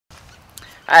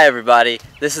Hi everybody,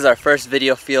 this is our first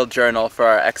video field journal for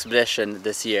our expedition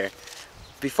this year.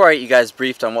 Before I get you guys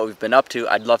briefed on what we've been up to,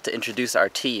 I'd love to introduce our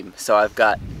team. So I've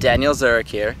got Daniel Zurich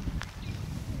here,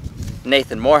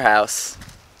 Nathan Morehouse,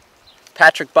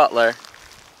 Patrick Butler,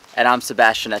 and I'm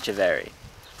Sebastian Echeverri.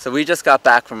 So we just got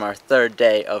back from our third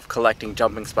day of collecting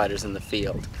jumping spiders in the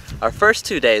field. Our first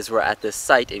 2 days were at this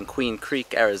site in Queen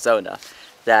Creek, Arizona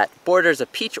that borders a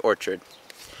peach orchard,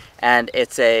 and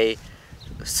it's a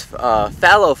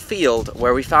fallow field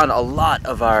where we found a lot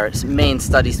of our main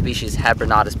study species,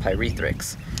 Habronattus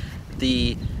pyrrithrix.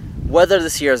 The weather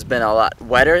this year has been a lot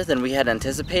wetter than we had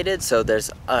anticipated, so there's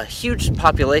a huge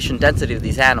population density of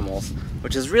these animals,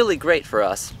 which is really great for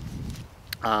us.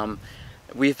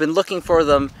 We've been looking for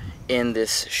them in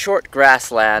this short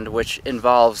grassland, which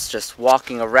involves just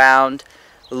walking around,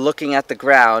 looking at the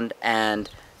ground, and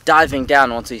diving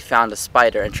down once we found a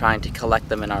spider and trying to collect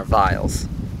them in our vials.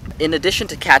 In addition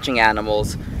to catching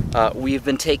animals, we've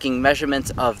been taking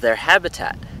measurements of their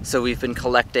habitat. So we've been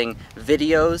collecting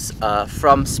videos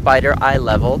from spider eye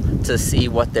level to see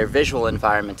what their visual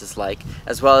environment is like,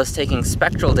 as well as taking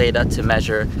spectral data to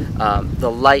measure the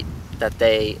light that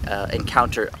they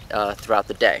encounter throughout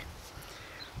the day.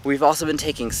 We've also been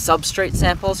taking substrate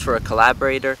samples for a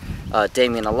collaborator,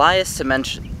 Damien Elias, to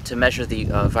measure the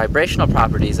vibrational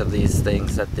properties of these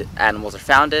things that the animals are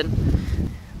found in.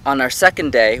 On our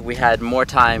second day, we had more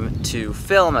time to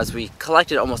film as we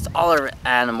collected almost all our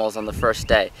animals on the first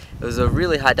day. It was a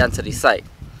really high density site,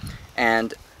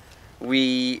 and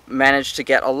we managed to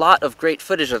get a lot of great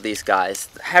footage of these guys.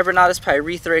 Habronattus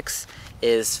pyrrithrix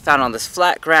is found on this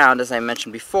flat ground, as I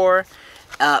mentioned before,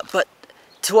 but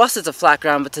to us it's a flat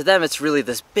ground, but to them it's really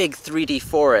this big 3D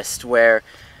forest where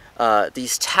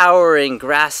these towering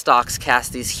grass stalks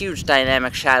cast these huge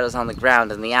dynamic shadows on the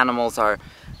ground, and the animals are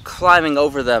climbing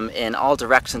over them in all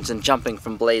directions and jumping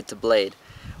from blade to blade.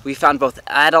 We found both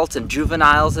adults and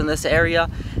juveniles in this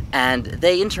area, and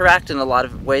they interact in a lot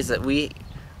of ways that we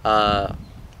caught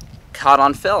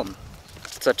on film,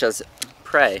 such as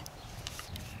prey.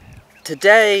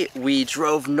 Today we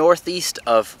drove northeast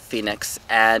of Phoenix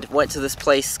and went to this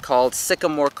place called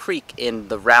Sycamore Creek in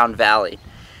the Round Valley.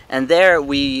 And there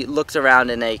we looked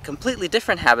around in a completely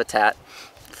different habitat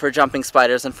for jumping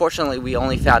spiders. Unfortunately, we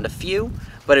only found a few,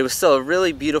 but it was still a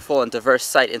really beautiful and diverse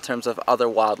site in terms of other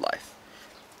wildlife.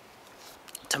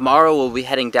 Tomorrow we'll be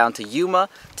heading down to Yuma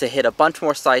to hit a bunch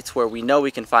more sites where we know we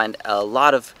can find a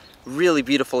lot of really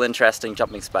beautiful, interesting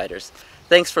jumping spiders.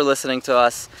 Thanks for listening to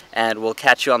us, and we'll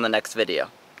catch you on the next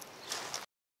video.